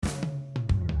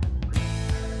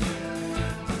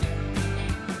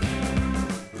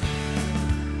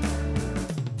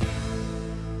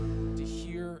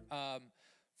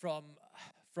from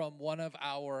one of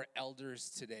our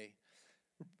elders today.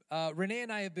 Renee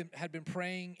and I had been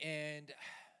praying and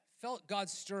felt God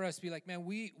stir us, be like, man,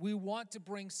 we want to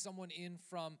bring someone in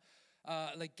from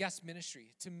like guest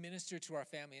ministry to minister to our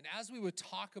family. And as we would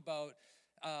talk about,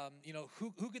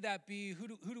 who could that be?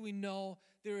 Who do we know?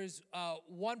 There is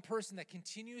one person that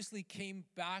continuously came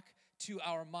back to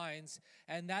our minds,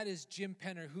 and that is Jim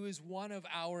Penner, who is one of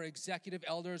our executive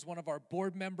elders, one of our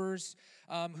board members,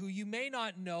 who you may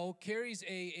not know, carries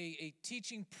a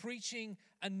teaching, preaching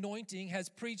anointing, has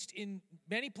preached in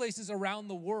many places around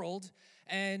the world,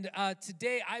 and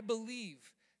today I believe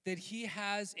that he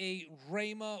has a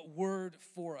Rhema word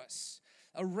for us.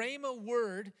 A Rhema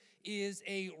word is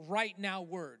a right now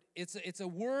word. It's a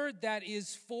word that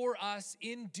is for us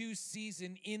in due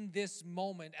season in this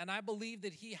moment. And I believe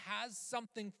that he has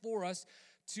something for us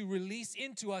to release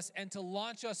into us and to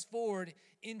launch us forward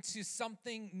into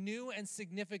something new and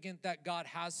significant that God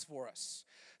has for us.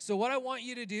 So what I want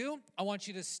you to do, I want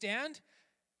you to stand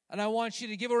and I want you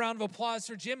to give a round of applause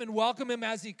for Jim and welcome him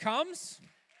as he comes.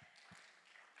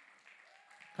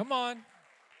 Come on.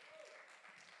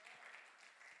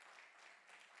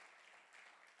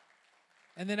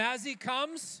 And then as he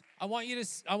comes, I want you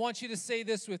to say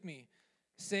this with me.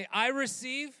 Say, I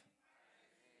receive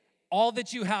all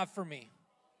that you have for me.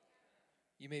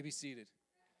 You may be seated.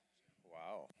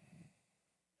 Wow.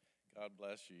 God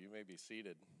bless you. You may be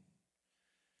seated.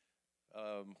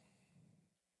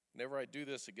 Whenever I do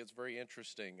this, it gets very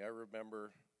interesting. I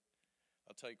remember,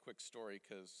 I'll tell you a quick story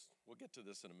because we'll get to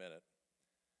this in a minute.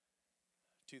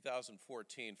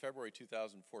 2014, February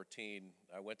 2014,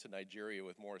 I went to Nigeria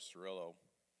with Morris Cirillo.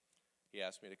 He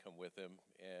asked me to come with him,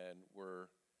 and we're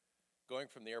going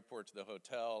from the airport to the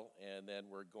hotel, and then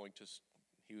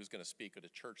he was going to speak at a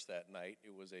church that night.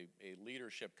 It was a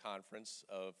leadership conference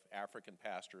of African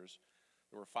pastors.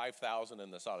 There were 5,000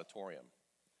 in this auditorium,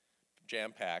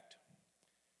 jam-packed.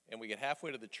 And we get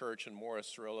halfway to the church, and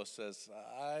Morris Cirillo says,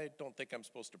 I don't think I'm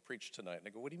supposed to preach tonight. And I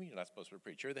go, what do you mean you're not supposed to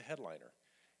preach? You're the headliner.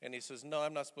 And he says, no,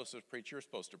 I'm not supposed to preach. You're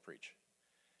supposed to preach.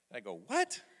 And I go,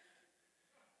 what?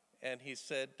 And he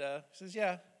says,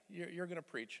 yeah, you're going to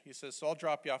preach. He says, so I'll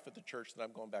drop you off at the church, and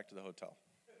I'm going back to the hotel.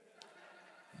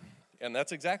 And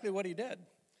that's exactly what he did.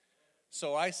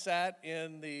 So I sat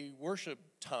in the worship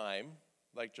time,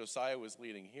 like Josiah was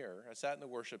leading here. I sat in the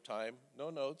worship time,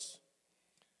 no notes,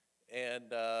 and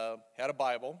had a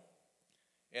Bible,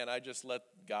 and I just let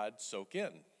God soak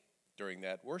in during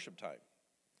that worship time.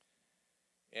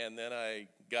 And then I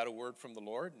got a word from the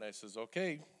Lord, and I says,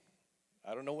 okay,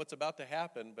 I don't know what's about to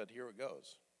happen, but here it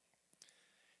goes.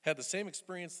 Had the same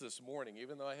experience this morning,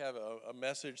 even though I have a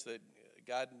message that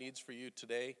God needs for you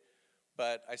today.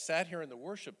 But I sat here in the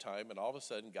worship time, and all of a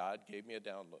sudden, God gave me a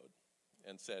download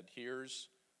and said, here's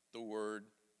the word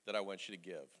that I want you to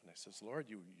give. And I says, Lord,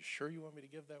 you sure you want me to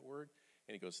give that word?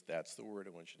 And he goes, that's the word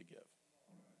I want you to give.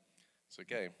 It's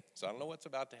okay. So I don't know what's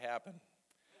about to happen.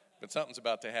 But something's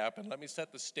about to happen. Let me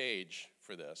set the stage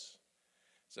for this.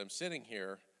 As I'm sitting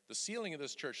here, the ceiling of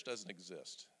this church doesn't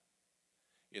exist.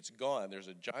 It's gone. There's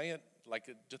a giant,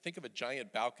 to think of a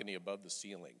giant balcony above the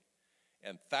ceiling.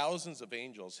 And thousands of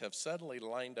angels have suddenly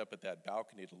lined up at that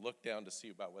balcony to look down to see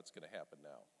about what's going to happen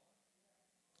now.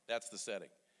 That's the setting.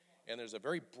 And there's a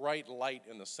very bright light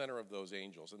in the center of those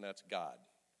angels, and that's God.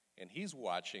 And he's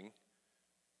watching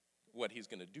what he's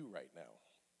going to do right now.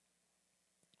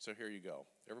 So here you go.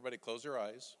 Everybody close their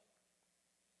eyes.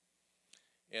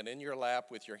 And in your lap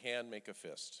with your hand, make a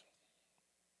fist.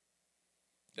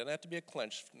 Doesn't have to be a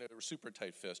clenched, super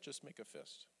tight fist. Just make a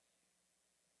fist.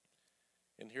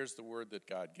 And here's the word that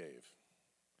God gave.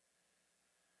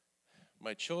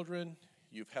 My children,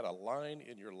 you've had a line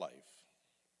in your life.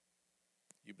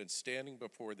 You've been standing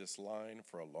before this line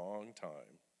for a long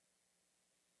time.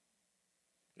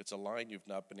 It's a line you've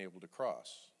not been able to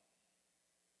cross.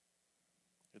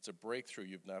 It's a breakthrough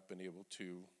you've not been able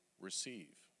to receive.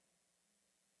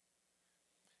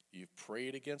 You've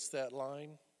prayed against that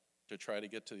line to try to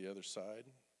get to the other side.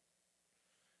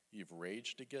 You've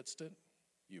raged against it.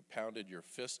 You've pounded your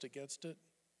fist against it.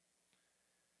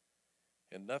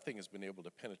 And nothing has been able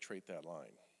to penetrate that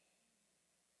line.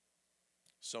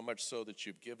 So much so that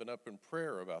you've given up in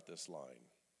prayer about this line.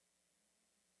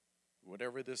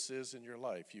 Whatever this is in your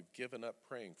life, you've given up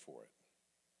praying for it.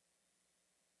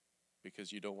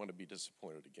 Because you don't want to be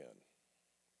disappointed again.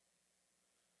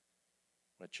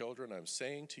 My children, I'm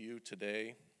saying to you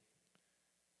today,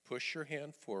 push your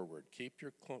hand forward. Keep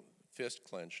your fist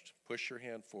clenched. Push your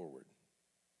hand forward.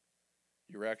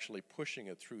 You're actually pushing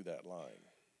it through that line.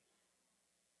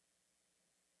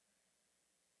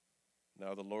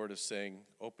 Now the Lord is saying,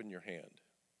 open your hand.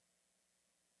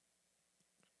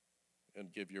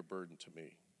 and give your burden to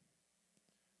me.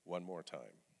 One more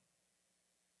time.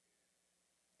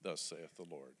 Thus saith the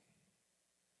Lord.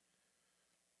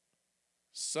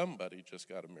 Somebody just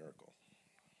got a miracle.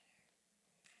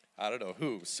 I don't know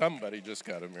who. Somebody just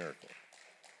got a miracle.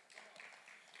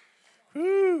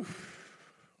 Whew.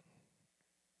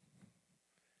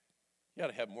 You got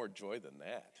to have more joy than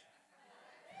that.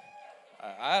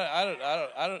 I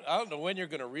don't know when you're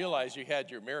going to realize you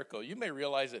had your miracle. You may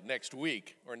realize it next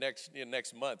week or next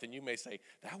month, and you may say,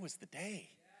 that was the day.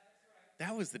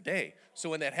 That was the day. So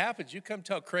when that happens, you come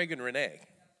tell Craig and Renee.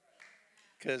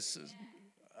 Because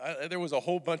there was a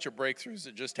whole bunch of breakthroughs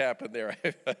that just happened there.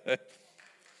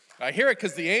 I hear it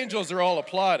because the angels are all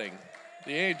applauding.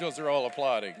 The angels are all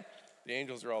applauding. The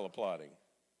angels are all applauding.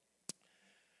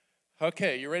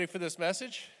 Okay, you ready for this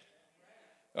message?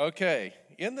 Okay.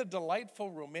 In the delightful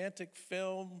romantic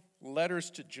film, Letters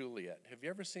to Juliet. Have you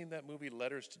ever seen that movie,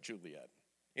 Letters to Juliet?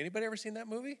 Anybody ever seen that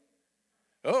movie?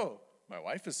 Oh, my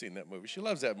wife has seen that movie. She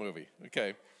loves that movie.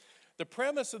 Okay. The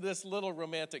premise of this little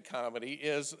romantic comedy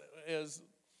is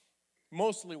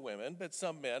mostly women, but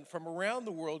some men from around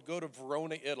the world go to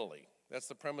Verona, Italy. That's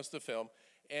the premise of the film.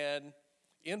 And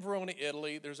in Verona,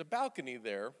 Italy, there's a balcony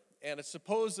there, and it's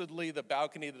supposedly the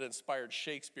balcony that inspired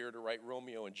Shakespeare to write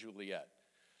Romeo and Juliet.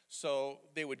 So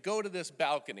they would go to this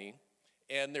balcony,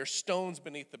 and there's stones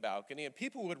beneath the balcony, and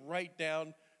people would write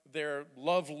down their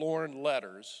lovelorn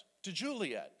letters to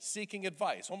Juliet, seeking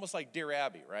advice, almost like Dear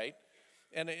Abby, right?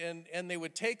 And they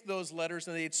would take those letters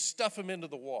and they'd stuff them into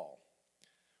the wall.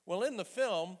 Well, in the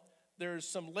film, there's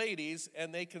some ladies,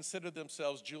 and they consider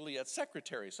themselves Juliet's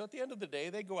secretaries. So at the end of the day,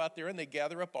 they go out there and they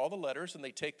gather up all the letters and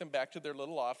they take them back to their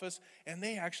little office, and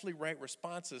they actually write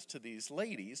responses to these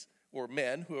ladies or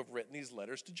men who have written these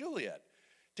letters to Juliet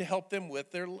to help them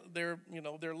with their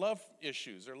love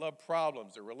issues, their love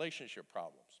problems, their relationship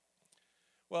problems.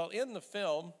 Well, in the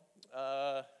film,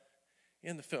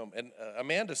 and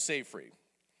Amanda Seyfried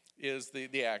is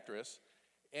the actress,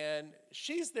 and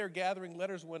she's there gathering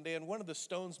letters one day, and one of the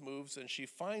stones moves, and she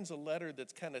finds a letter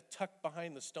that's kind of tucked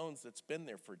behind the stones that's been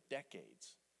there for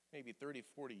decades, maybe 30,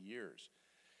 40 years.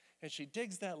 And she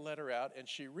digs that letter out, and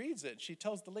she reads it, and she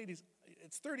tells the ladies,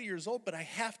 it's 30 years old, but I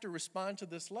have to respond to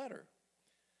this letter.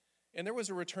 And there was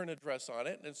a return address on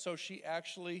it, and so she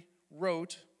actually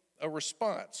wrote a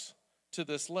response to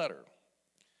this letter.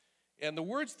 And the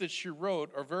words that she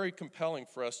wrote are very compelling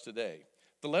for us today.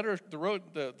 The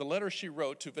letter she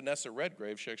wrote to Vanessa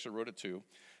Redgrave, she actually wrote it to,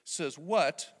 says,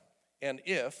 what and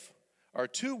if are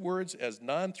two words as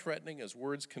non-threatening as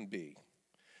words can be.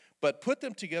 But put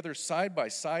them together side by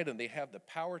side and they have the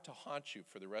power to haunt you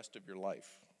for the rest of your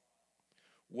life.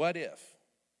 What if?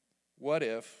 What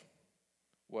if?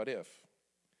 What if?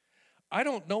 I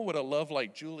don't know what a love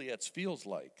like Juliet's feels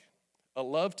like. A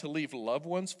love to leave loved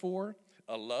ones for,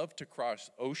 a love to cross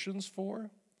oceans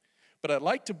for. But I'd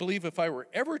like to believe if I were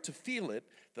ever to feel it,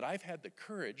 that I've had the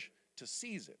courage to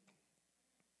seize it.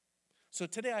 So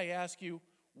today I ask you,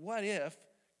 what if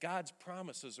God's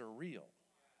promises are real?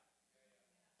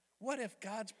 What if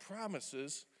God's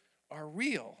promises are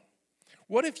real?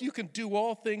 What if you can do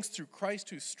all things through Christ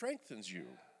who strengthens you?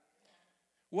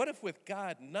 What if with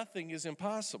God nothing is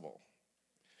impossible?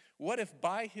 What if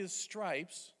by his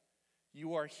stripes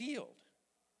you are healed?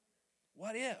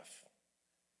 What if?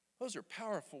 Those are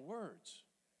powerful words.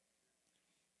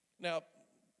 Now,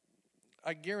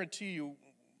 I guarantee you,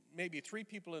 maybe 3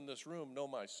 people in this room know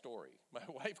my story. My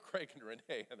wife, Craig, and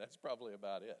Renee, and that's probably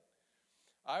about it.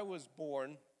 I was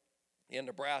born in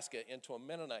Nebraska into a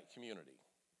Mennonite community.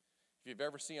 If you've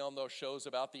ever seen on those shows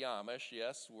about the Amish,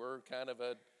 yes, we're kind of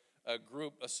a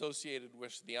group associated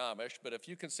with the Amish, but if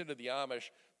you consider the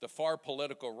Amish the far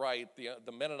political right,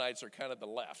 the Mennonites are kind of the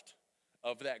left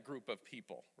of that group of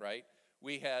people, right?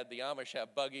 The Amish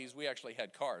have buggies. We actually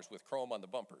had cars with chrome on the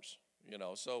bumpers,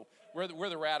 so we're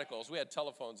the radicals. We had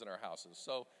telephones in our houses,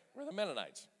 so we're the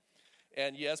Mennonites.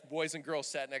 And yes, boys and girls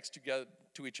sat next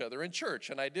to each other in church,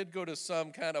 and I did go to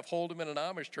some kind of Holdeman and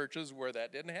Amish churches where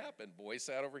that didn't happen. Boys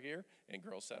sat over here and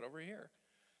girls sat over here.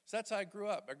 So that's how I grew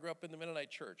up. I grew up in the Mennonite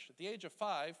church. At the age of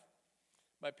 5,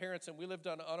 my parents, and we lived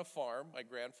on a farm. My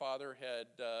grandfather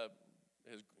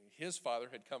his father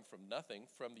had come from nothing,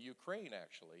 from the Ukraine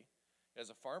actually, as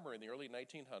a farmer in the early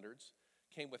 1900s,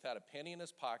 came without a penny in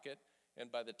his pocket,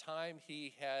 and by the time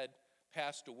he had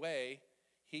passed away,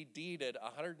 he deeded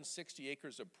 160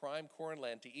 acres of prime corn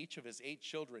land to each of his 8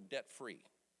 children debt-free.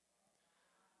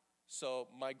 So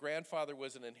my grandfather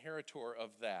was an inheritor of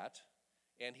that,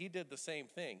 and he did the same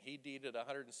thing. He deeded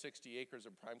 160 acres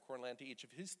of prime corn land to each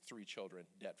of his 3 children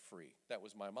debt-free. That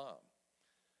was my mom.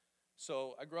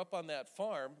 So I grew up on that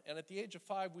farm, and at the age of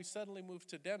 5, we suddenly moved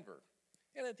to Denver.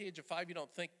 And at the age of 5, you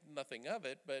don't think nothing of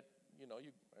it, but,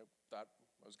 I thought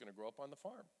I was going to grow up on the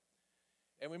farm.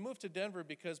 And we moved to Denver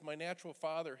because my natural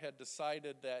father had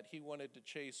decided that he wanted to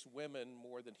chase women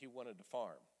more than he wanted to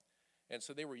farm. And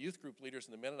so they were youth group leaders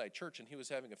in the Mennonite church, and he was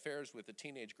having affairs with the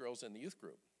teenage girls in the youth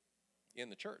group in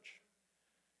the church.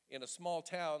 In a small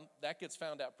town, that gets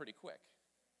found out pretty quick.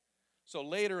 So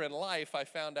later in life, I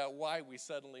found out why we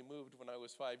suddenly moved when I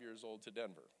was 5 years old to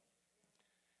Denver.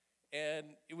 And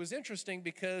it was interesting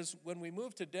because when we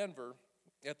moved to Denver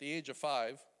at the age of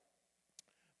 5,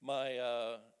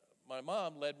 my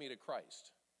mom led me to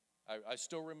Christ. I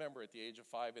still remember at the age of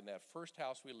 5 in that first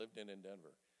house we lived in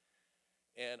Denver.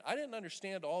 And I didn't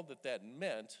understand all that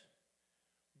meant,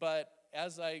 but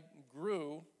as I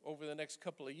grew over the next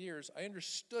couple of years, I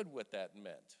understood what that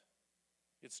meant.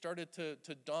 It started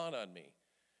to dawn on me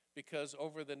because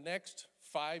over the next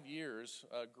 5 years,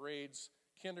 grades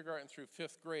kindergarten through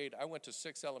 5th grade, I went to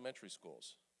 6 elementary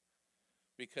schools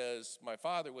because my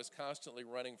father was constantly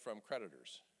running from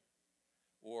creditors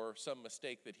or some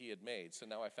mistake that he had made. So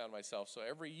now I found myself, so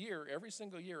every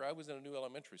single year, I was in a new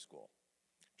elementary school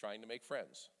trying to make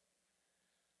friends.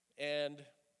 And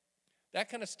that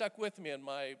kind of stuck with me, and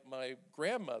my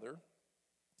grandmother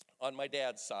on my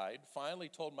dad's side finally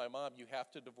told my mom, you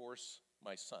have to divorce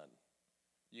my son.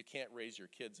 You can't raise your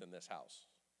kids in this house,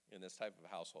 in this type of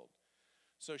household.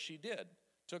 So she did,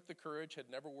 took the courage, had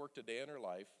never worked a day in her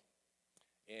life,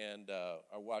 and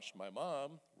I watched my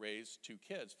mom raise 2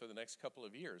 kids for the next couple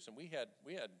of years. And we had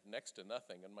next to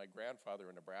nothing, and my grandfather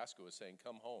in Nebraska was saying,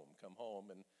 come home,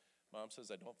 and Mom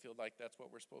says, I don't feel like that's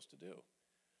what we're supposed to do.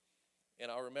 And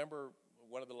I remember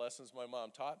one of the lessons my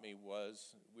mom taught me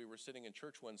was we were sitting in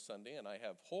church one Sunday, and I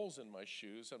have holes in my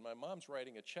shoes, and my mom's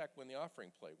writing a check when the offering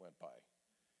plate went by.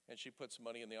 And she puts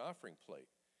money in the offering plate.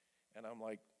 And I'm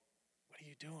like, what are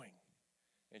you doing?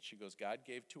 And she goes, God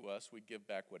gave to us, we give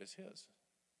back what is his.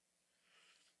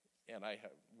 And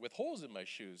with holes in my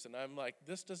shoes, and I'm like,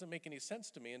 this doesn't make any sense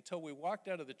to me until we walked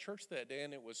out of the church that day,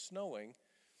 and it was snowing.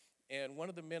 And one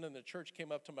of the men in the church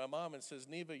came up to my mom and says,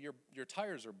 Neva, your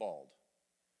tires are bald.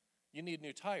 You need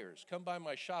new tires. Come by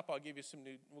my shop, we'll get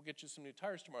you some new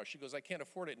tires tomorrow. She goes, I can't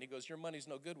afford it. And he goes, your money's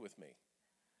no good with me.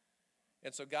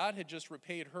 And so God had just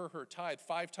repaid her tithe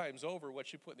 5 times over what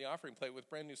she put in the offering plate with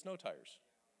brand new snow tires.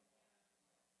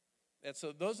 And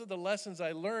so those are the lessons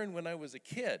I learned when I was a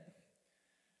kid.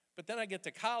 But then I get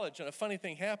to college, and a funny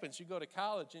thing happens. You go to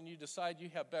college, and you decide you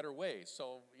have better ways.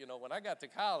 So, when I got to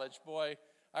college, boy,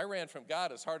 I ran from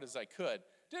God as hard as I could.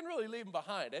 Didn't really leave him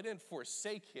behind. I didn't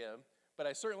forsake him, but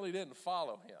I certainly didn't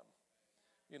follow him.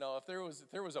 If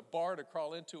there was a bar to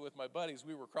crawl into with my buddies,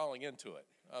 we were crawling into it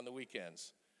on the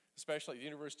weekends, especially at the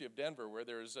University of Denver, where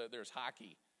there's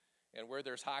hockey. And where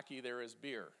there's hockey, there is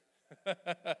beer.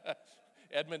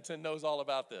 Edmonton knows all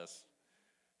about this.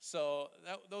 So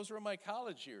those were my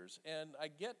college years. And I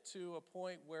get to a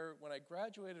point where when I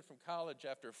graduated from college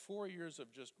after 4 years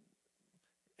of just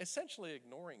essentially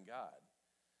ignoring God,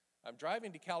 I'm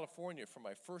driving to California for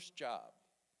my first job.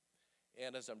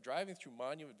 And as I'm driving through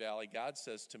Monument Valley, God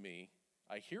says to me,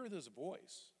 I hear this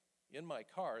voice in my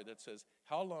car that says,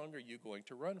 how long are you going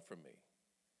to run from me?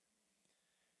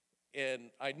 And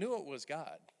I knew it was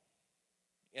God.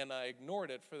 And I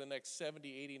ignored it for the next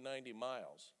 70, 80, 90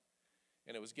 miles.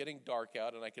 And it was getting dark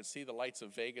out, and I could see the lights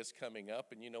of Vegas coming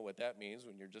up, and you know what that means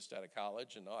when you're just out of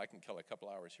college, and I can kill a couple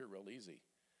hours here real easy.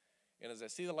 And as I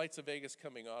see the lights of Vegas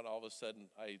coming on, all of a sudden,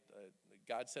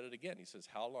 God said it again. He says,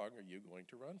 how long are you going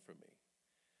to run from me?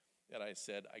 And I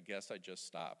said, I guess I just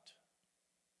stopped.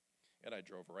 And I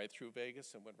drove right through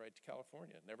Vegas and went right to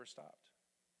California, never stopped.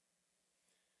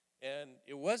 And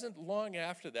it wasn't long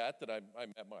after that I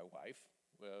met my wife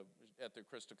at the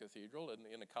Crystal Cathedral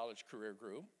in a college career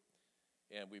group.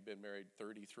 And we've been married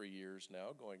 33 years now,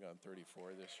 going on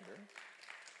 34 this year.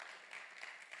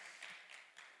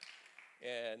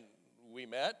 And we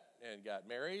met and got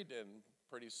married, and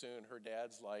pretty soon her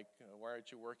dad's like, why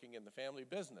aren't you working in the family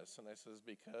business? And I says,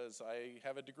 because I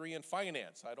have a degree in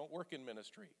finance. I don't work in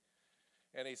ministry.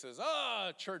 And he says,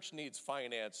 church needs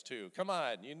finance too. Come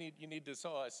on, you need to.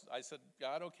 So I said,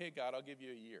 God, okay, God, I'll give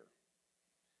you a year.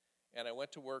 And I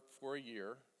went to work for a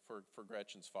year for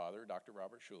Gretchen's father, Dr.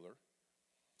 Robert Schuller.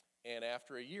 And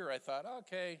after a year, I thought,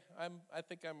 okay, I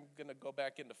think I'm going to go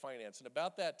back into finance. And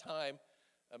about that time,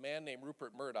 a man named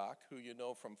Rupert Murdoch, who you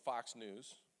know from Fox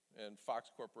News and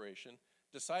Fox Corporation,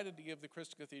 decided to give the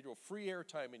Crystal Cathedral free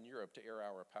airtime in Europe to air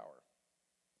Hour of Power.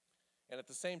 And at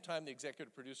the same time, the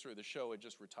executive producer of the show had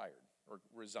just retired or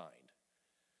resigned.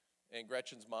 And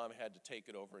Gretchen's mom had to take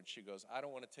it over, and she goes, I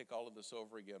don't want to take all of this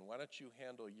over again. Why don't you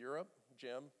handle Europe,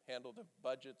 Jim, handle the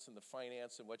budgets and the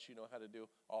finance and what you know how to do.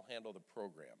 I'll handle the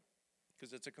program.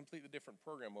 Because it's a completely different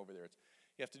program over there.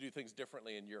 You have to do things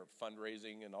differently in Europe,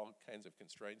 fundraising and all kinds of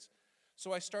constraints.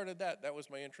 So I started that. That was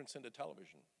my entrance into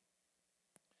television.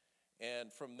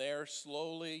 And from there,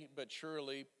 slowly but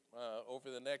surely, over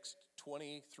the next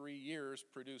 23 years,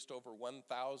 produced over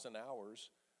 1,000 hours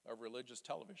of religious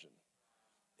television.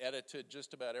 Edited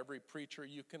just about every preacher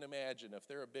you can imagine. If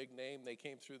they're a big name, they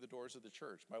came through the doors of the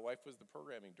church. My wife was the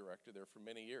programming director there for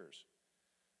many years.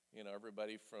 You know,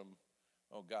 everybody from,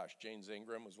 Jane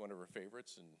Zingram was one of her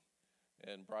favorites,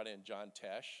 and brought in John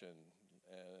Tesh and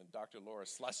Dr. Laura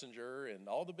Schlesinger and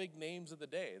all the big names of the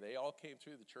day. They all came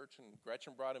through the church, and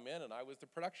Gretchen brought them in, and I was the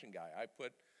production guy. I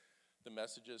put the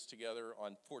messages together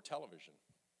for television.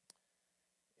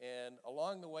 And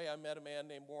along the way, I met a man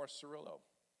named Morris Cerullo.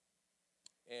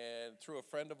 And through a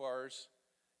friend of ours,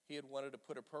 he had wanted to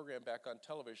put a program back on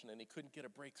television, and he couldn't get a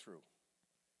breakthrough.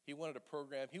 He wanted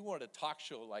a talk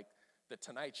show like The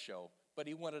Tonight Show, but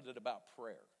he wanted it about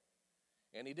prayer.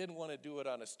 And he didn't want to do it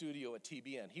on a studio at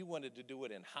TBN. He wanted to do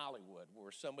it in Hollywood,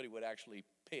 where somebody would actually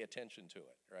pay attention to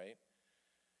it, right?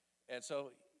 And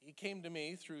so he came to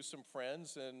me through some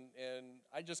friends, and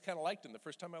I just kind of liked him. The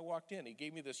first time I walked in, he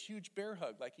gave me this huge bear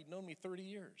hug like he'd known me 30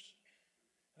 years.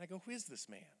 And I go, who is this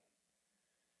man?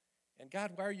 And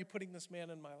God, why are you putting this man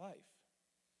in my life?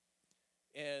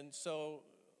 And so,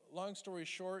 long story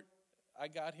short, I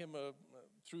got him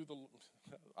through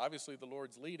obviously the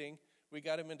Lord's leading, we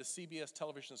got him into CBS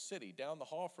Television City. Down the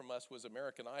hall from us was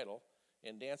American Idol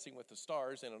and Dancing with the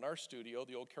Stars. And in our studio,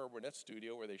 the old Carol Burnett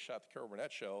studio where they shot the Carol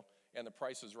Burnett show, and The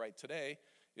Price is Right today,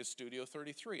 is Studio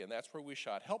 33. And that's where we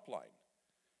shot Helpline,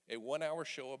 a 1-hour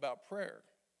show about prayer.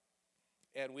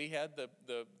 And we had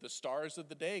the stars of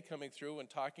the day coming through and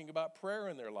talking about prayer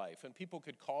in their life. And people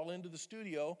could call into the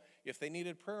studio if they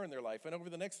needed prayer in their life. And over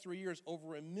the next 3 years,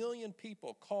 over 1 million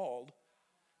people called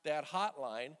that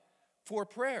hotline for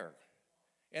prayer.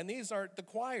 And these aren't the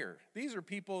choir. These are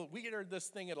people, we heard this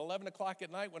thing at 11 o'clock at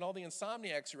night when all the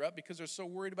insomniacs are up because they're so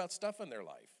worried about stuff in their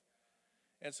life.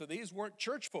 And so these weren't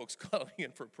church folks calling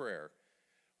in for prayer.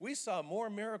 We saw more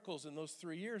miracles in those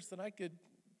 3 years than I could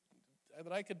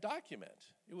document.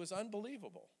 It was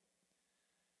unbelievable.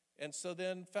 And so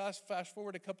then fast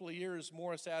forward a couple of years,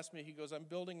 Morris asked me, he goes, I'm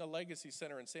building a legacy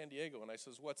center in San Diego. And I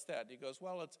says, what's that? And he goes,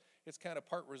 well, it's kind of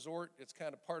part resort, it's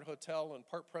kind of part hotel and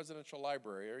part presidential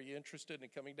library. Are you interested in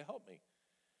coming to help me?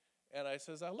 And I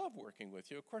says, I love working with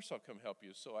you. Of course I'll come help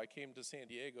you. So I came to San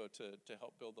Diego to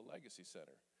help build the legacy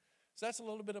center. So that's a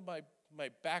little bit of my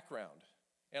background.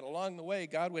 And along the way,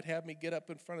 God would have me get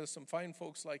up in front of some fine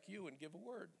folks like you and give a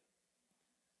word.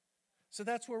 So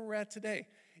that's where we're at today.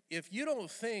 If you don't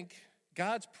think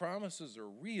God's promises are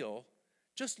real,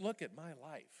 just look at my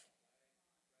life.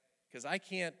 Because I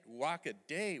can't walk a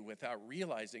day without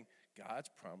realizing God's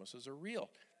promises are real.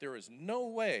 There is no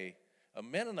way a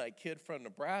Mennonite kid from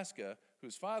Nebraska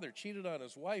whose father cheated on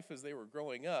his wife as they were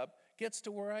growing up gets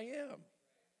to where I am.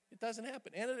 It doesn't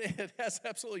happen. And it has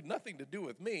absolutely nothing to do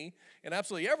with me and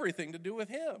absolutely everything to do with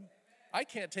him. I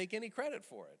can't take any credit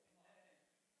for it.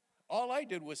 All I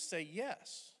did was say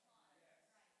yes.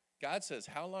 God says,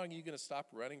 how long are you going to stop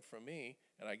running from me?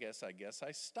 And I guess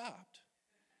I stopped.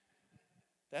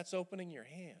 That's opening your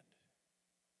hand.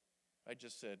 I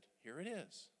just said, here it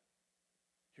is.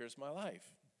 Here's my life.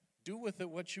 Do with it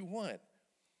what you want.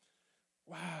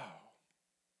 Wow.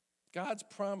 God's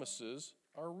promises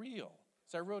are real.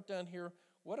 So I wrote down here,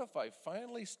 what if I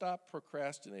finally stopped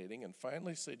procrastinating and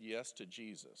finally said yes to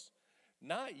Jesus?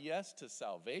 Not yes to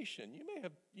salvation. You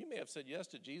may have said yes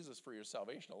to Jesus for your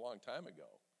salvation a long time ago.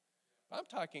 I'm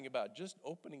talking about just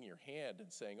opening your hand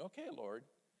and saying, okay, Lord,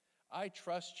 I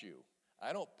trust you.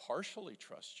 I don't partially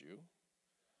trust you.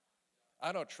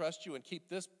 I don't trust you and keep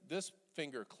this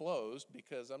finger closed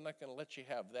because I'm not going to let you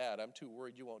have that. I'm too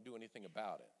worried you won't do anything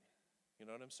about it. You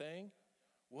know what I'm saying?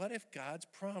 What if God's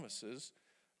promises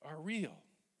are real?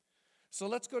 So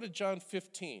let's go to John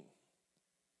 15.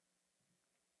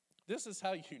 This is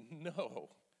how you know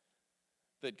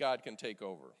that God can take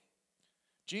over.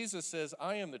 Jesus says,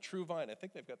 I am the true vine. I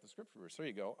think they've got the scripture verse. There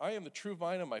you go. I am the true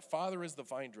vine, and my Father is the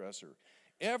vine dresser.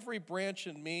 Every branch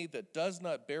in me that does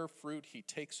not bear fruit, he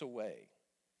takes away.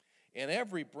 And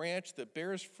every branch that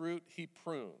bears fruit, he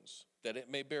prunes, that it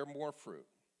may bear more fruit.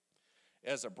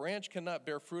 As a branch cannot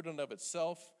bear fruit in of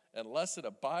itself unless it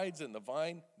abides in the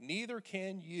vine, neither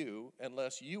can you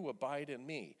unless you abide in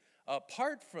me.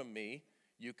 Apart from me,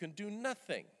 you can do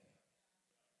nothing.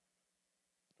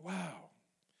 Wow.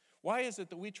 Why is it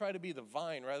that we try to be the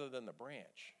vine rather than the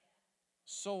branch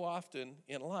so often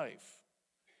in life?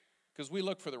 Because we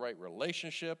look for the right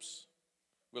relationships,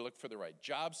 We look for the right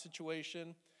job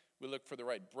situation. We look for the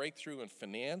right breakthrough in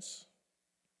finance.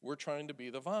 We're trying to be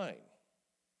the vine.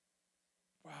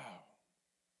 Wow.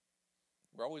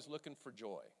 We're always looking for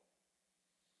joy.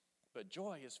 But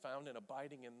joy is found in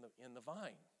abiding in the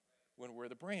vine when we're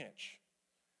the branch.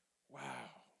 Wow.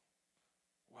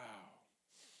 Wow.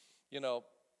 You know,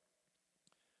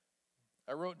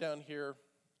 I wrote down here,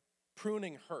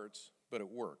 pruning hurts, but it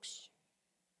works.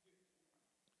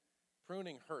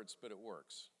 Pruning hurts, but it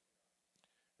works.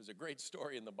 There's a great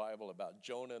story in the Bible about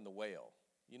Jonah and the whale.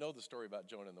 You know the story about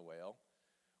Jonah and the whale.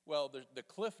 Well, the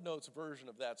Cliff Notes version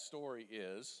of that story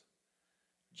is,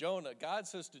 God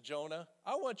says to Jonah,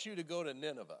 I want you to go to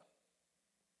Nineveh.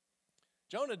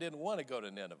 Jonah didn't want to go to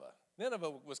Nineveh.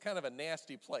 Nineveh was kind of a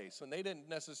nasty place, and they didn't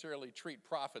necessarily treat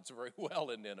prophets very well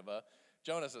in Nineveh.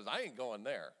 Jonah says, I ain't going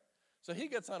there. So he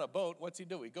gets on a boat. What's he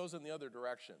do? He goes in the other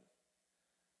direction.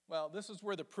 Well, this is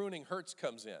where the pruning hurts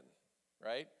comes in,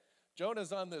 right?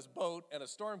 Jonah's on this boat, and a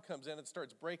storm comes in and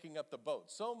starts breaking up the boat,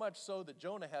 so much so that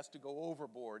Jonah has to go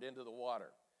overboard into the water.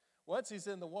 Once he's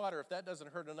in the water, if that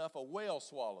doesn't hurt enough, a whale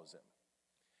swallows him.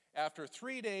 After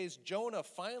 3 days, Jonah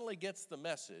finally gets the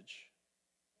message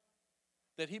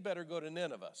that he better go to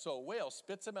Nineveh. So a whale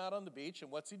spits him out on the beach,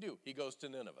 and what's he do? He goes to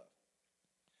Nineveh.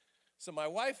 So my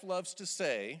wife loves to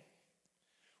say,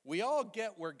 we all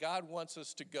get where God wants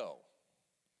us to go.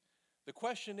 The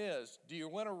question is, do you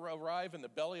want to arrive in the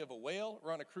belly of a whale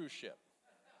or on a cruise ship?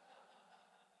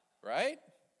 Right?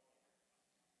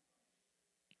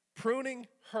 Pruning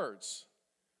hurts,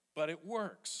 but it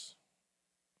works.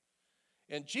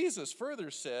 And Jesus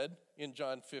further said in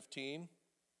John 15,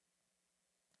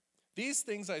 these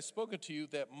things I've spoken to you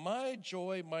that my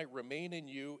joy might remain in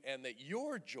you and that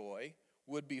your joy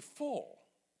would be full.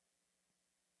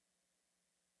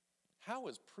 How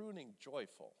is pruning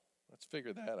joyful? Let's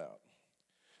figure that out.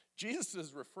 Jesus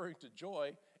is referring to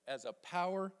joy as a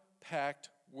power-packed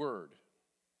word.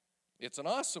 It's an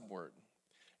awesome word.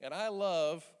 And I don't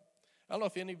know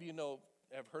if any of you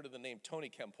have heard of the name Tony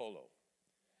Campolo.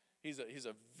 He's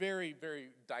a very, very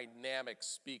dynamic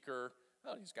speaker.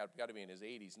 Well, he's got to be in his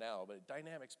 80s now, but a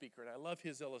dynamic speaker. And I love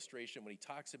his illustration when he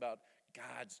talks about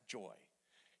God's joy.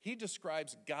 He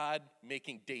describes God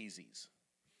making daisies.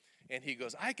 And he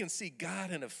goes, I can see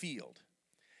God in a field.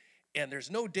 And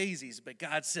there's no daisies, but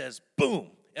God says,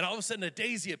 boom. And all of a sudden a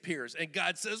daisy appears. And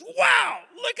God says, wow,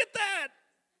 look at that.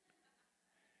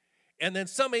 And then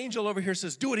some angel over here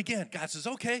says, do it again. God says,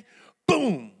 okay,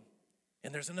 boom.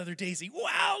 And there's another daisy.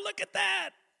 Wow, look at that.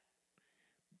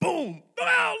 Boom.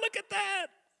 Wow, look at that.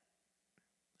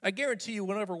 I guarantee you,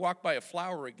 whenever walk by a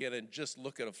flower again and just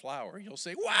look at a flower, you'll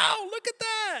say, wow, look at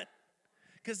that.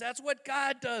 Because that's what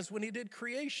God does when he did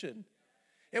creation.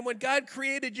 And when God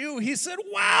created you, he said,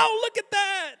 wow, look at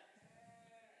that.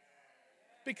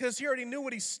 Because he already knew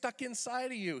what he stuck inside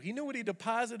of you. He knew what he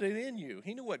deposited in you.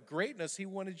 He knew what greatness he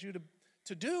wanted you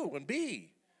to do and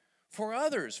be for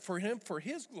others, for him, for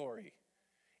his glory,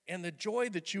 and the joy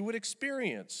that you would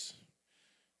experience.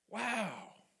 Wow.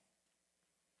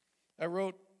 I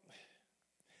wrote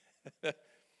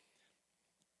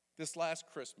this last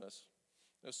Christmas.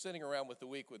 I was sitting around with the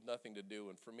week with nothing to do,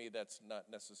 and for me, that's not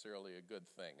necessarily a good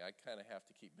thing. I kind of have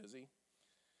to keep busy.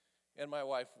 And my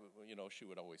wife, she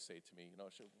would always say to me,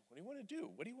 what do you want to do?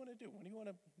 What do you want to do? What do you want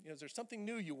to, is there something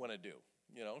new you want to do?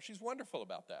 She's wonderful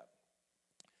about that.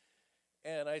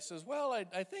 And I says, well,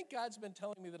 I think God's been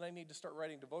telling me that I need to start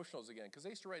writing devotionals again, because I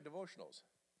used to write devotionals.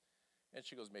 And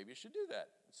she goes, maybe you should do that.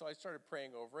 So I started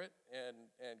praying over it,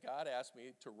 and God asked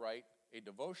me to write a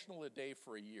devotional a day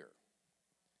for a year.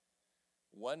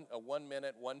 A 1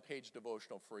 minute, 1 page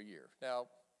devotional for a year. Now,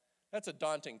 that's a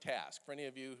daunting task for any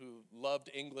of you who loved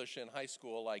English in high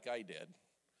school like I did,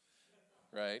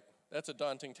 right? That's a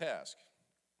daunting task.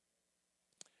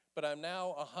 But I'm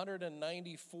now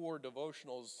 194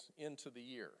 devotionals into the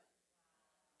year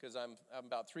because I'm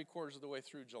about 3/4 of the way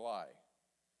through July.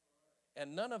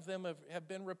 And none of them have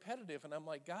been repetitive. And I'm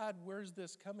like, God, where's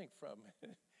this coming from?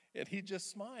 And he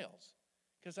just smiles.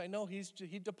 Because I know he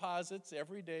deposits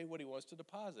every day what he wants to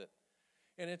deposit.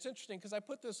 And it's interesting because I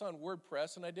put this on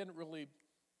WordPress and I didn't really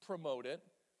promote it.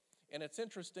 And it's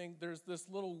interesting, there's this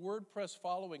little WordPress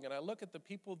following, and I look at the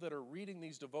people that are reading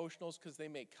these devotionals because they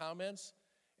make comments,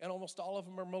 and almost all of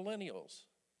them are millennials.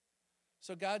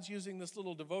 So God's using this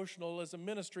little devotional as a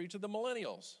ministry to the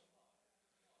millennials.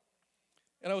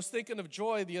 And I was thinking of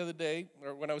joy the other day,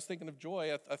 or when I was thinking of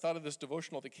joy, I thought of this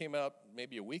devotional that came out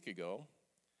maybe a week ago.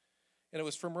 And it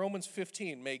was from Romans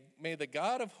 15. May the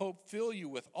God of hope fill you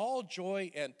with all joy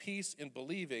and peace in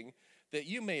believing, that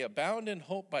you may abound in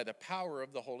hope by the power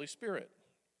of the Holy Spirit.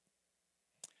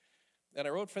 And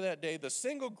I wrote for that day, the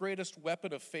single greatest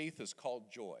weapon of faith is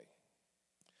called joy.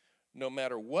 No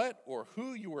matter what or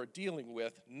who you are dealing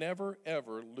with, never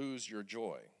ever lose your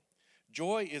joy.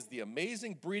 Joy is the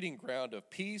amazing breeding ground of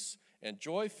peace, and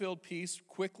joy-filled peace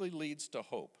quickly leads to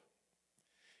hope.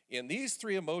 In these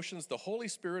three emotions, the Holy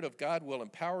Spirit of God will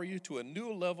empower you to a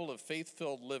new level of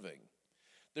faith-filled living.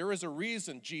 There is a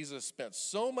reason Jesus spent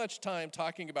so much time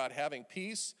talking about having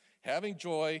peace, having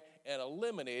joy, and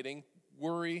eliminating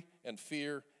worry and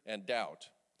fear and doubt.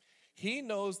 He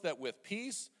knows that with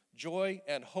peace, joy,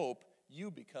 and hope,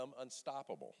 you become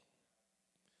unstoppable.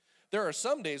 There are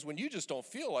some days when you just don't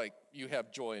feel like you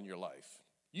have joy in your life.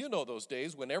 You know those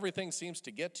days when everything seems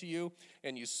to get to you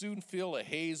and you soon feel a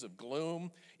haze of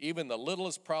gloom. Even the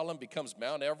littlest problem becomes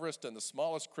Mount Everest, and the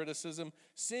smallest criticism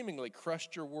seemingly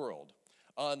crushed your world.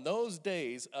 On those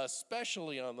days,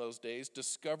 especially on those days,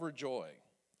 discover joy.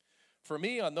 For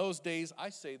me, on those days, I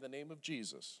say the name of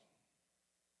Jesus.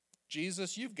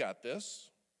 Jesus, you've got this.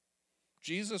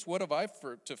 Jesus, what have I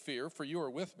to fear? For you are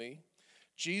with me.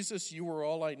 Jesus, you are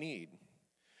all I need.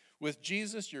 With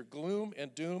Jesus, your gloom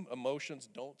and doom emotions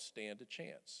don't stand a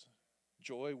chance.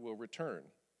 Joy will return.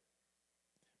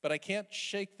 But I can't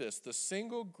shake this. The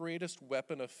single greatest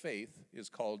weapon of faith is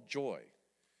called joy.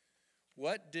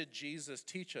 What did Jesus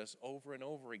teach us over and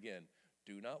over again?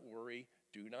 Do not worry,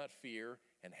 do not fear,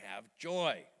 and have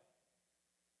joy.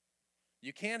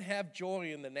 You can't have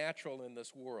joy in the natural in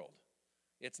this world.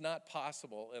 It's not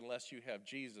possible unless you have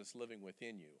Jesus living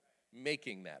within you,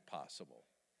 making that possible.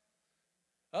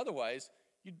 Otherwise,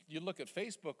 you look at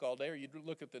Facebook all day, or you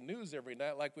look at the news every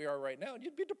night like we are right now, and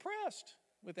you'd be depressed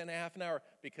within a half an hour,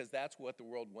 because that's what the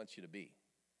world wants you to be.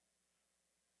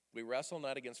 We wrestle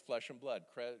not against flesh and blood.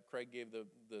 Craig gave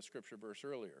the scripture verse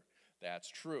earlier. That's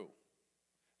true.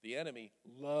 The enemy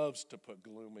loves to put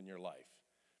gloom in your life,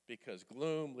 because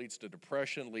gloom leads to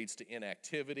depression, leads to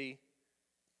inactivity.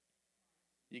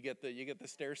 You get the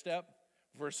stair step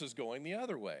versus going the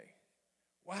other way.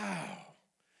 Wow.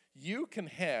 You can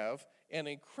have an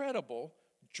incredible,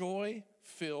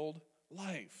 joy-filled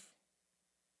life.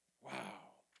 Wow.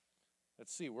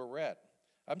 Let's see where we're at.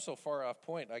 I'm so far off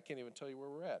point, I can't even tell you where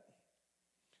we're at.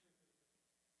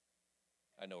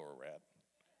 I know where we're at.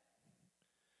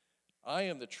 I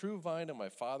am the true vine, and my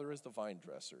Father is the vine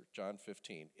dresser. John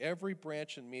 15. Every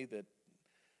branch in me that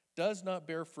does not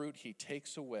bear fruit, he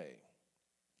takes away.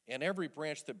 And every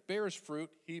branch that bears fruit,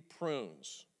 he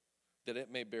prunes, that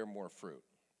it may bear more fruit.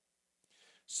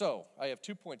 So, I have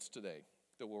 2 points today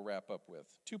that we'll wrap up with.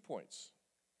 2 points.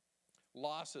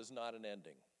 Loss is not an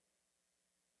ending.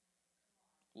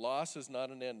 Loss is not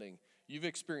an ending. You've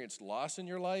experienced loss in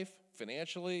your life,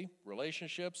 financially,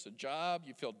 relationships, a job.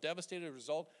 You feel devastated as a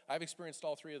result. I've experienced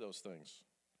all three of those things.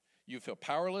 You feel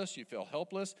powerless. You feel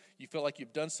helpless. You feel like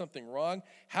you've done something wrong.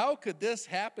 How could this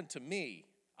happen to me?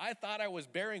 I thought I was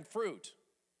bearing fruit.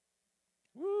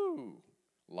 Woo!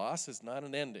 Loss is not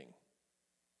an ending.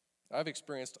 I've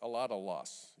experienced a lot of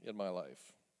loss in my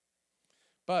life.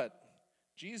 But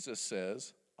Jesus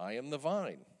says, I am the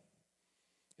vine,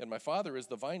 and my Father is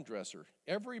the vine dresser.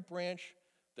 Every branch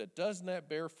that does not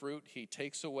bear fruit, he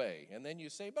takes away. And then you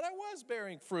say, but I was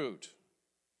bearing fruit.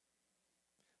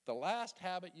 The last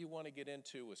habit you want to get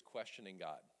into is questioning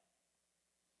God.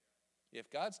 If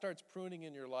God starts pruning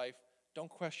in your life, don't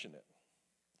question it.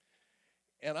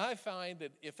 And I find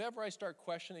that if ever I start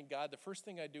questioning God, the first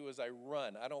thing I do is I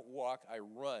run. I don't walk, I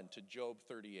run to Job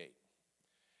 38.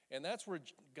 And that's where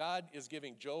God is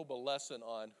giving Job a lesson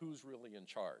on who's really in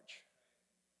charge.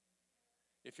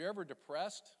 If you're ever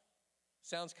depressed,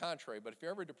 sounds contrary, but if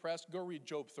you're ever depressed, go read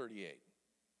Job 38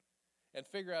 and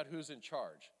figure out who's in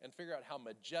charge and figure out how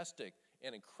majestic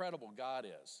and incredible God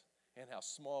is and how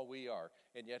small we are,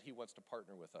 and yet he wants to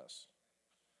partner with us.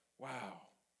 Wow.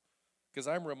 Because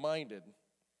I'm reminded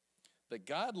that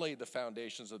God laid the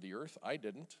foundations of the earth. I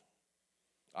didn't.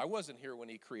 I wasn't here when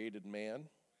he created man.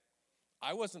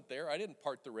 I wasn't there. I didn't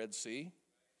part the Red Sea.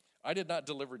 I did not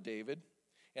deliver David.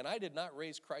 And I did not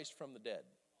raise Christ from the dead.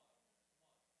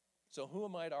 So who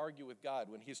am I to argue with God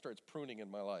when he starts pruning in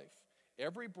my life?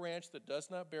 Every branch that does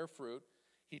not bear fruit,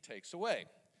 he takes away.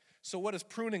 So what does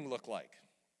pruning look like?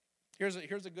 Here's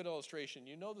a good illustration.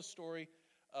 You know the story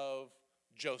of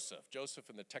Joseph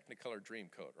in the Technicolor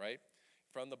Dreamcoat, right?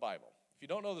 From the Bible. If you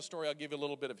don't know the story, I'll give you a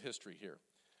little bit of history here.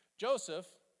 Joseph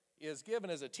is given,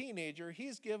 as a teenager,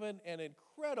 he's given an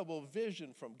incredible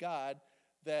vision from God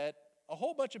that a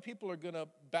whole bunch of people are going to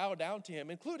bow down to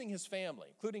him, including his family,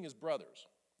 including his brothers.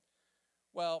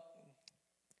 Well,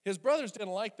 his brothers didn't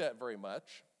like that very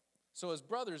much, so his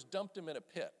brothers dumped him in a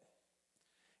pit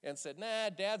and said, nah,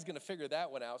 Dad's going to figure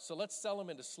that one out, so let's sell him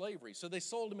into slavery. So they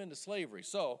sold him into slavery.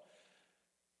 So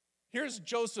Here's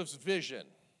Joseph's vision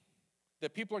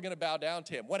that people are going to bow down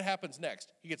to him. What happens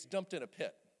next? He gets dumped in a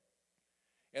pit.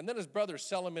 And then his brothers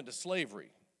sell him into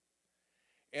slavery.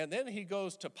 And then he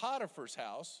goes to Potiphar's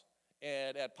house,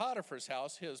 and at Potiphar's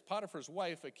house, Potiphar's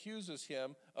wife accuses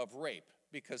him of rape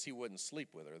because he wouldn't sleep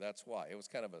with her. That's why. It was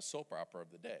kind of a soap opera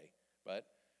of the day. But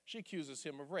she accuses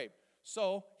him of rape.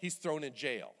 So he's thrown in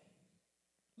jail.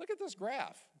 Look at this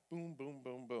graph. Boom, boom,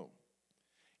 boom, boom.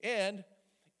 And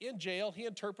in jail, he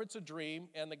interprets a dream,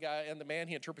 and the man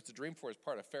he interprets the dream for is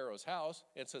part of Pharaoh's house,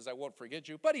 and says, I won't forget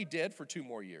you. But he did for 2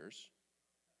 more years,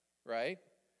 right?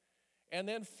 And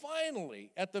then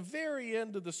finally, at the very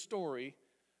end of the story,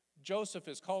 Joseph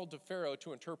is called to Pharaoh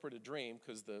to interpret a dream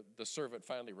because the servant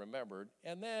finally remembered.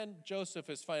 And then Joseph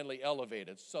is finally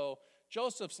elevated. So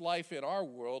Joseph's life in our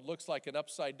world looks like an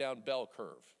upside-down bell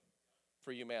curve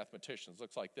for you mathematicians.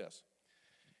 Looks like this.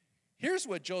 Here's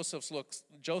what Joseph's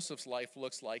life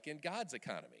looks like in God's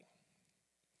economy.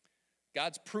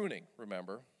 God's pruning,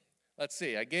 remember? Let's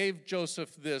see. I gave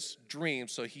Joseph this dream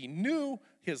so he knew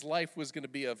his life was going to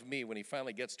be of me when he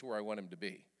finally gets to where I want him to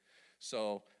be.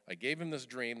 So I gave him this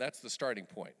dream. That's the starting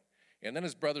point. And then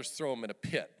his brothers throw him in a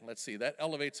pit. Let's see. That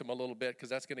elevates him a little bit because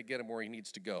that's going to get him where he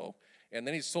needs to go. And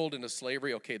then he's sold into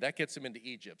slavery. Okay, that gets him into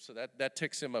Egypt. So that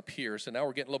ticks him up here. So now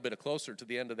we're getting a little bit closer to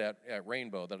the end of that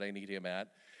rainbow that I need him at.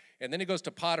 And then he goes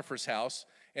to Potiphar's house.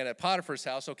 And at Potiphar's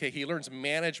house, okay, he learns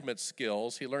management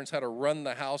skills. He learns how to run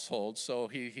the household. So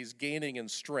he's gaining in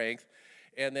strength.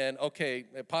 And then, okay,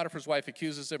 Potiphar's wife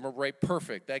accuses him of rape.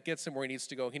 Perfect. That gets him where he needs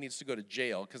to go. He needs to go to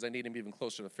jail because I need him even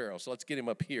closer to Pharaoh. So let's get him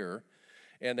up here.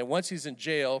 And then once he's in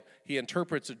jail, he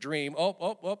interprets a dream.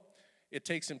 It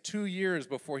takes him 2 years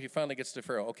before he finally gets to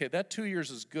Pharaoh. Okay, that 2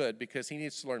 years is good because he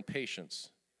needs to learn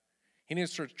patience. He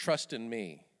needs to trust in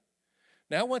me.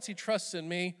 Now once he trusts in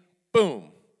me,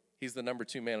 boom, he's the number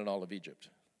 2 man in all of Egypt.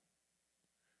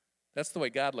 That's the way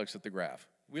God looks at the graph.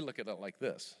 We look at it like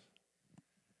this.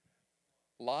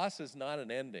 Loss is not an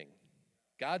ending.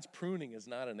 God's pruning is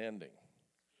not an ending.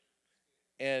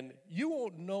 And you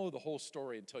won't know the whole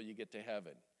story until you get to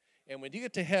heaven. And when you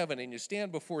get to heaven and you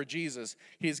stand before Jesus,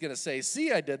 he's going to say,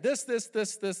 see, I did this,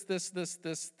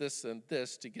 and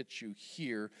this to get you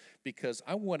here because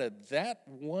I wanted that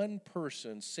one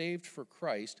person saved for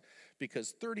Christ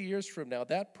because 30 years from now,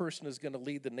 that person is going to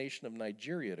lead the nation of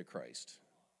Nigeria to Christ.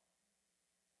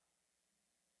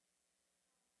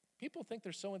 People think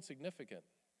they're so insignificant.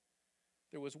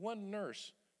 There was one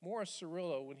nurse, Morris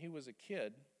Cerullo, when he was a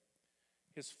kid.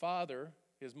 His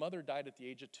mother died at the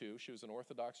age of 2. She was an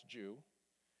Orthodox Jew.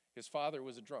 His father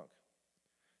was a drunk.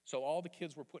 So all the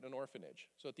kids were put in an orphanage.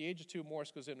 So at the age of 2,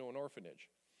 Morris goes into an orphanage.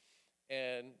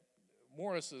 And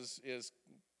Morris is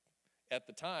at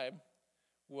the time,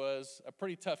 was a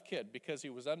pretty tough kid because he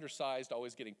was undersized,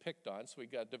 always getting picked on, so he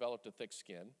developed a thick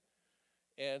skin.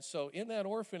 And so in that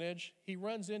orphanage, he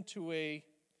runs into a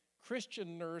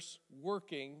Christian nurse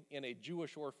working in a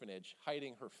Jewish orphanage,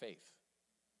 hiding her faith.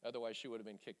 Otherwise, she would have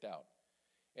been kicked out.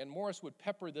 And Morris would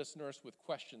pepper this nurse with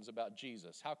questions about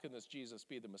Jesus. How can this Jesus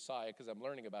be the Messiah? Because I'm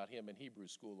learning about him in Hebrew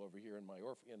school over here in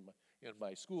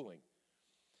my schooling.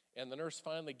 And the nurse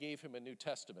finally gave him a New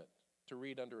Testament to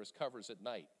read under his covers at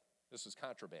night. This is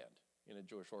contraband in a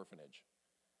Jewish orphanage.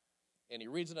 And he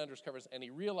reads it under his covers, and he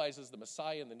realizes the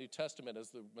Messiah in the New Testament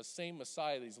is the same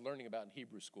Messiah that he's learning about in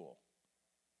Hebrew school.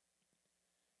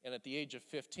 And at the age of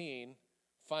 15,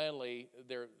 finally,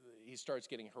 he starts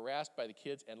getting harassed by the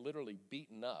kids and literally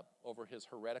beaten up over his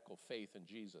heretical faith in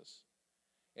Jesus.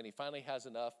 And he finally has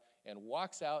enough and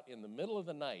walks out in the middle of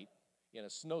the night in a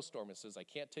snowstorm and says, I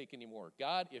can't take any more.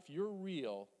 God, if you're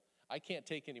real, I can't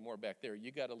take any more back there.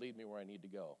 You got to lead me where I need to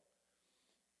go.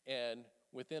 And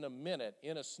within a minute,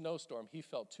 in a snowstorm, he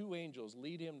felt 2 angels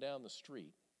lead him down the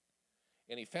street.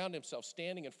 And he found himself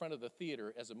standing in front of the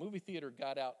theater. As the movie theater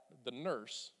got out, the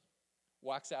nurse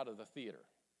walks out of the theater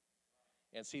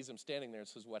and sees him standing there and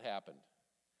says, what happened?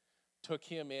 Took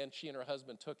him in. She and her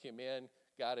husband took him in,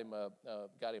 got him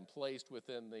placed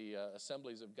within the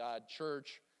Assemblies of God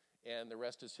church, and the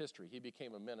rest is history. He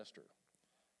became a minister.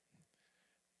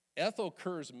 Ethel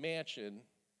Kerr's mansion,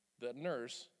 the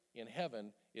nurse in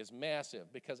heaven, is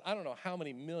massive because I don't know how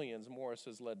many millions Morris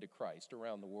has led to Christ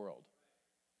around the world.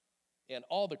 And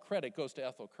all the credit goes to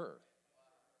Ethel Kerr.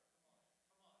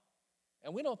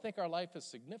 And we don't think our life is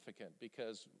significant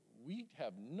because we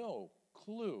have no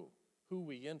clue who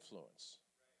we influence.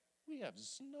 We have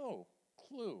no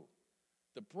clue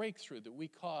the breakthrough that we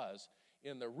cause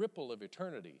in the ripple of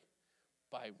eternity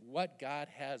by what God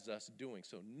has us doing.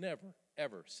 So never,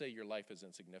 ever say your life is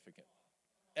insignificant.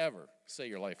 Ever say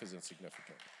your life is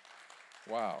insignificant.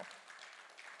 Wow.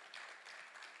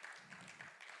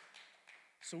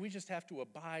 So we just have to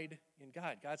abide in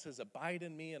God. God says, abide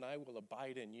in me and I will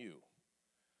abide in you.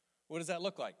 What does that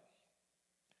look like?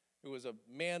 It was a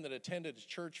man that attended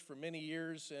church for many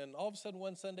years, and all of a sudden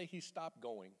one Sunday he stopped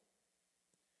going.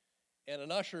 And an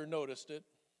usher noticed it.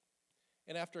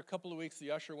 And after a couple of weeks,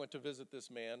 the usher went to visit this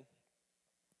man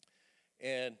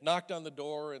and knocked on the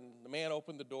door, and the man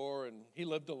opened the door, and he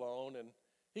lived alone, and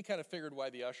he kind of figured why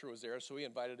the usher was there, so he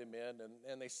invited him in,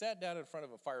 and they sat down in front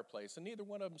of a fireplace, and neither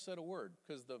one of them said a word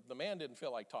because the man didn't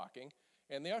feel like talking,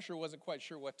 and the usher wasn't quite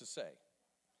sure what to say.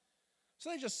 So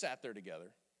they just sat there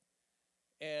together,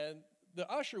 and the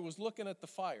usher was looking at the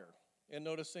fire and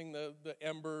noticing the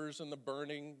embers and the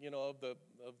burning, of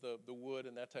the wood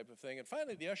and that type of thing. And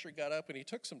finally, the usher got up, and he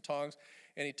took some tongs,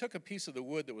 and he took a piece of the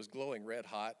wood that was glowing red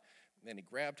hot, and he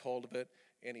grabbed hold of it,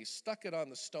 and he stuck it on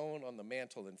the stone on the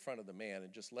mantle in front of the man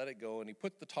and just let it go, and he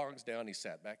put the tongs down, and he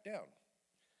sat back down.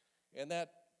 And that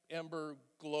ember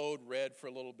glowed red for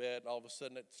a little bit, and all of a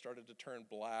sudden it started to turn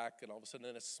black, and all of a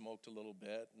sudden it smoked a little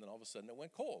bit, and then all of a sudden it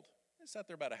went cold. It sat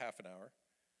there about a half an hour.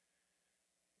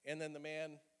 And then the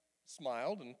man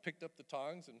smiled and picked up the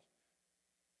tongs and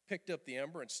picked up the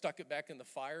ember and stuck it back in the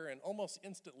fire, and almost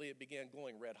instantly it began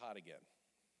glowing red hot again.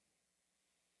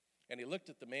 And he looked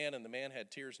at the man, and the man had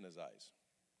tears in his eyes.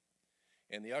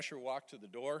 And the usher walked to the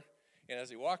door, and as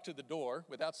he walked to the door,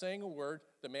 without saying a word,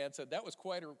 the man said, "That was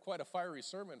quite a fiery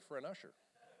sermon for an usher.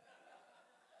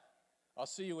 I'll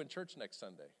see you in church next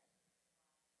Sunday."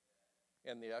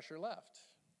 And the usher left.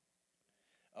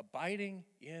 Abiding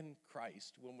in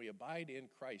Christ, when we abide in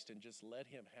Christ and just let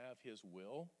him have his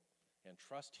will and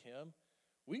trust him,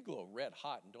 we glow red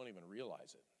hot and don't even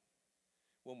realize it.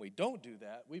 When we don't do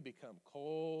that, we become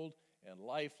cold and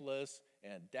lifeless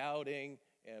and doubting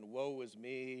and woe is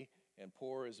me and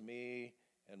poor is me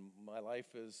and my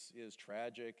life is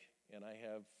tragic and I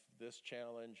have this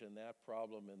challenge and that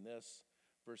problem and this,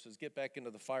 versus get back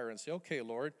into the fire and say, okay,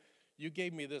 Lord, you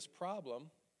gave me this problem.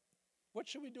 What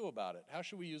should we do about it? How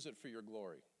should we use it for your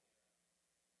glory?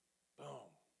 Boom.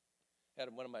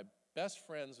 Had one of my best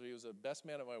friends, he was the best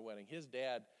man at my wedding. His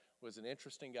dad was an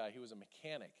interesting guy. He was a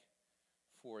mechanic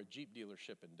for a Jeep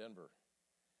dealership in Denver.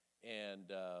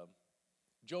 And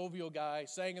jovial guy,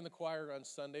 sang in the choir on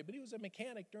Sunday, but he was a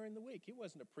mechanic during the week. He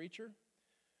wasn't a preacher.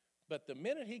 But the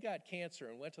minute he got cancer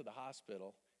and went to the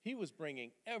hospital, he was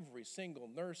bringing every single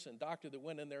nurse and doctor that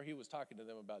went in there, he was talking to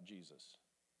them about Jesus.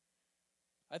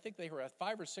 I think they were at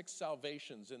 5 or 6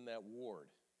 salvations in that ward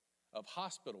of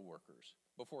hospital workers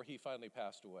before he finally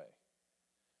passed away.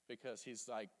 Because he's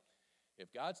like,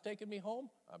 if God's taking me home,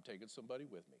 I'm taking somebody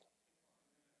with me.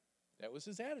 That was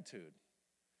his attitude.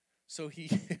 So he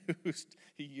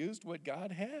used what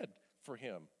God had for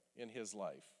him in his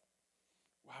life.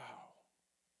 Wow.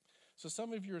 So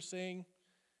some of you are saying,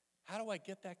 how do I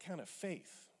get that kind of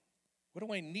faith? What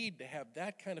do I need to have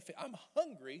that kind of faith? I'm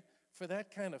hungry for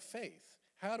that kind of faith.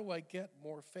 How do I get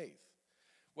more faith?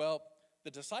 Well, the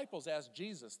disciples asked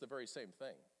Jesus the very same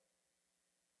thing.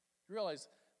 You realize,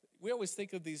 we always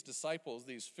think of these disciples,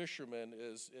 these fishermen,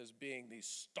 as being these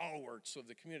stalwarts of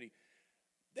the community.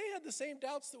 They had the same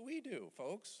doubts that we do,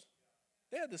 folks.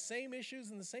 They had the same issues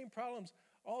and the same problems.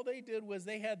 All they did was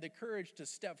they had the courage to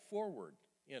step forward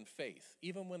in faith,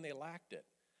 even when they lacked it.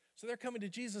 So they're coming to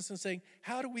Jesus and saying,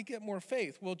 how do we get more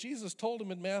faith? Well, Jesus told them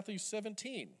in Matthew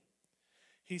 17.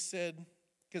 He said,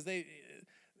 because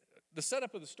the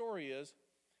setup of the story is,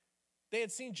 they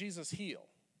had seen Jesus heal.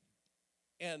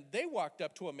 And they walked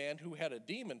up to a man who had a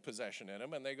demon possession in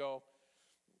him, and they go,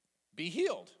 be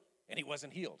healed. And he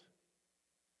wasn't healed.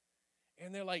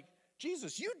 And they're like,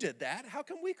 Jesus, you did that. How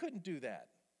come we couldn't do that?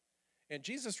 And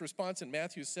Jesus' response in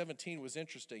Matthew 17 was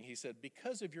interesting. He said,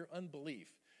 because of your unbelief,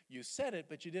 you said it,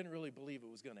 but you didn't really believe it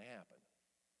was going to happen.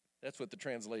 That's what the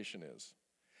translation is.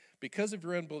 Because of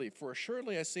your unbelief, for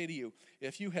assuredly I say to you,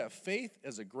 if you have faith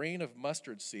as a grain of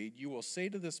mustard seed, you will say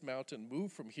to this mountain,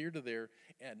 move from here to there,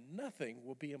 and nothing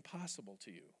will be impossible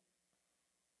to you.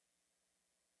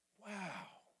 Wow.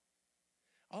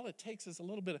 All it takes is a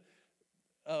little bit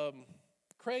of...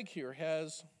 Craig here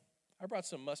I brought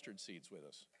some mustard seeds with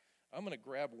us. I'm going to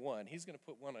grab one. He's going to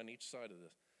put one on each side of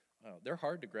this. They're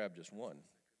hard to grab just one.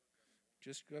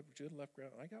 Just grab to the left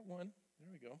grab. I got one. There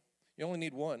we go. You only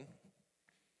need one.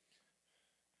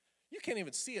 You can't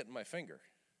even see it in my finger.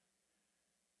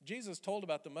 Jesus told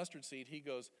about the mustard seed. He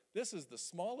goes, this is the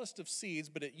smallest of seeds,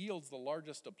 but it yields the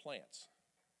largest of plants.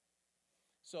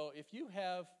 So if you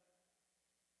have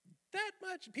that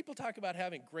much, people talk about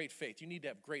having great faith. You need to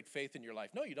have great faith in your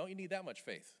life. No, you don't. You need that much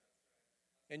faith.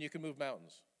 And you can move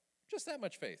mountains. Just that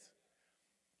much faith.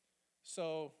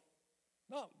 So,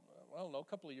 I don't know, a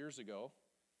couple of years ago,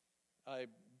 I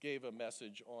gave a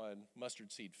message on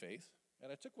mustard seed faith,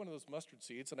 and I took one of those mustard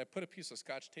seeds and I put a piece of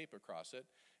Scotch tape across it,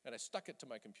 and I stuck it to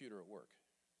my computer at work.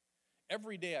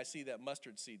 Every day I see that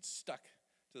mustard seed stuck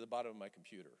to the bottom of my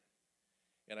computer.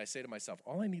 And I say to myself,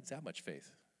 all I need is that much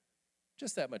faith.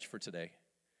 Just that much for today.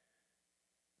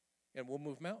 And we'll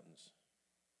move mountains.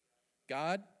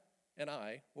 God and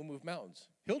I will move mountains.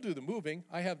 He'll do the moving.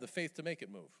 I have the faith to make it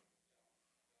move.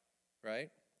 Right?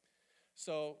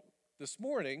 So this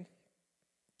morning,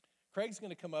 Craig's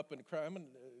going to come up and cry.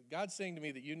 God's saying to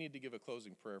me that you need to give a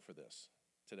closing prayer for this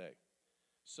today.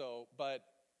 So, but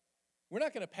we're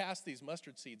not going to pass these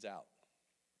mustard seeds out.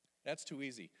 That's too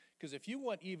easy. Because if you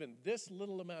want even this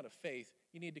little amount of faith,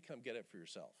 you need to come get it for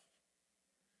yourself.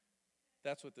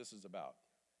 That's what this is about.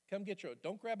 Come get your own.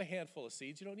 Don't grab a handful of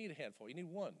seeds. You don't need a handful. You need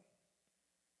one.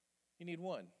 You need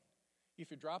one.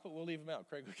 If you drop it, we'll leave them out.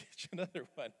 Craig will get you another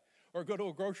one. Or go to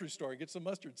a grocery store and get some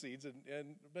mustard seeds.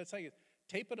 And that's how you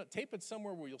tape it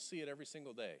somewhere where you'll see it every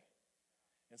single day.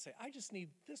 And say, I just need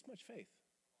this much faith.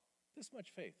 This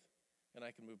much faith. And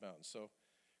I can move mountains. So,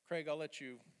 Craig, I'll let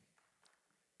you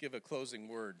give a closing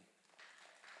word.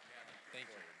 Yeah, thank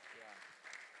you.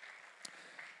 Yeah.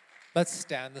 Let's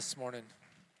stand this morning.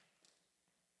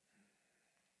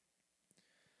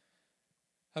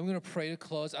 I'm going to pray to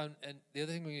close. And the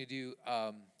other thing we're going to do,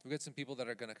 we've got some people that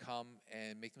are going to come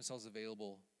and make themselves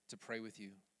available to pray with you.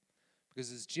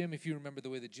 Because as Jim, if you remember, the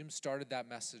way that Jim started that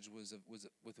message was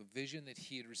with a vision that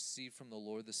he had received from the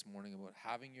Lord this morning about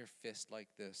having your fist like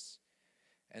this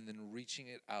and then reaching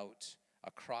it out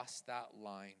across that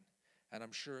line. And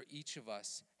I'm sure each of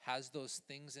us has those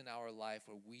things in our life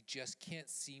where we just can't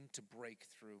seem to break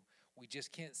through. We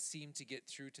just can't seem to get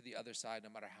through to the other side, no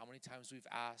matter how many times we've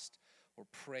asked or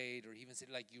prayed or even said,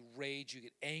 like, you rage, you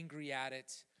get angry at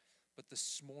it. But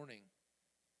this morning,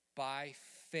 by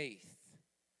faith,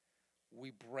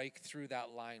 we break through that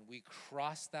line. We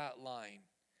cross that line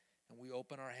and we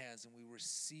open our hands and we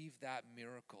receive that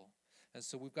miracle. And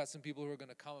so we've got some people who are going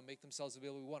to come and make themselves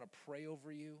available. We want to pray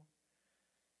over you.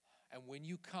 And when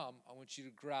you come, I want you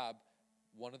to grab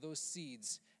one of those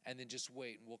seeds and then just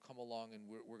wait, and we'll come along and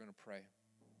we're going to pray.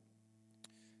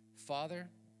 Father,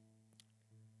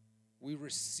 we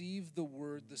receive the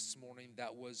word this morning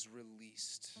that was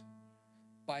released.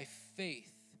 By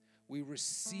faith, we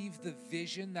receive the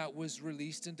vision that was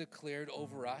released and declared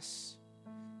over us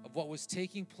of what was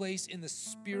taking place in the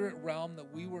spirit realm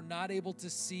that we were not able to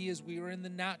see as we were in the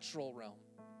natural realm.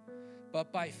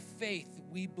 But by faith,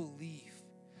 we believe.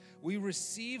 We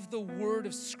receive the word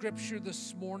of Scripture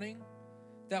this morning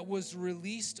that was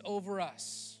released over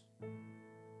us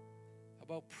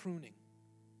about pruning,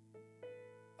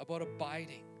 about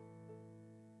abiding,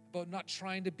 about not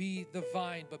trying to be the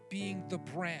vine, but being the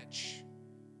branch.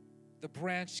 The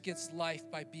branch gets life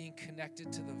by being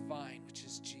connected to the vine, which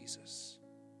is Jesus.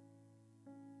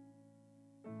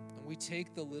 And we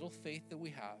take the little faith that we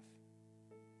have,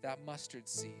 that mustard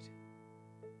seed,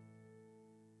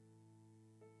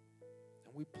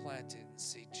 and we plant it and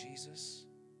say, Jesus,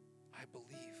 I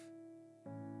believe.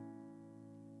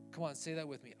 Come on, say that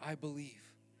with me. I believe.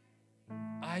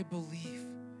 I believe.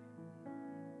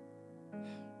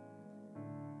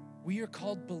 We are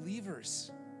called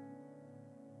believers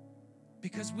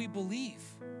because we believe,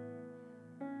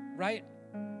 right?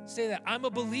 Say that. I'm a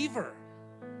believer.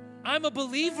 I'm a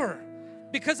believer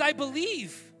because I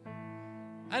believe.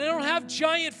 And I don't have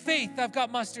giant faith. I've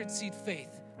got mustard seed faith.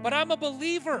 But I'm a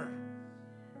believer.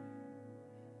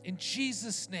 In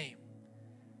Jesus' name,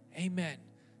 amen.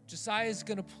 Josiah is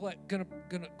going to play.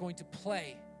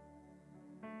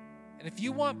 And if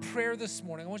you want prayer this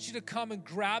morning, I want you to come and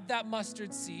grab that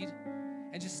mustard seed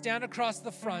and just stand across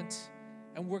the front,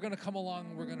 and we're going to come along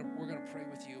and we're going to pray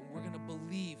with you. And we're going to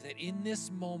believe that in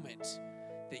this moment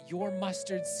that your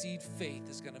mustard seed faith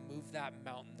is going to move that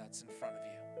mountain that's in front of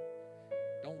you.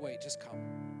 Don't wait, just come.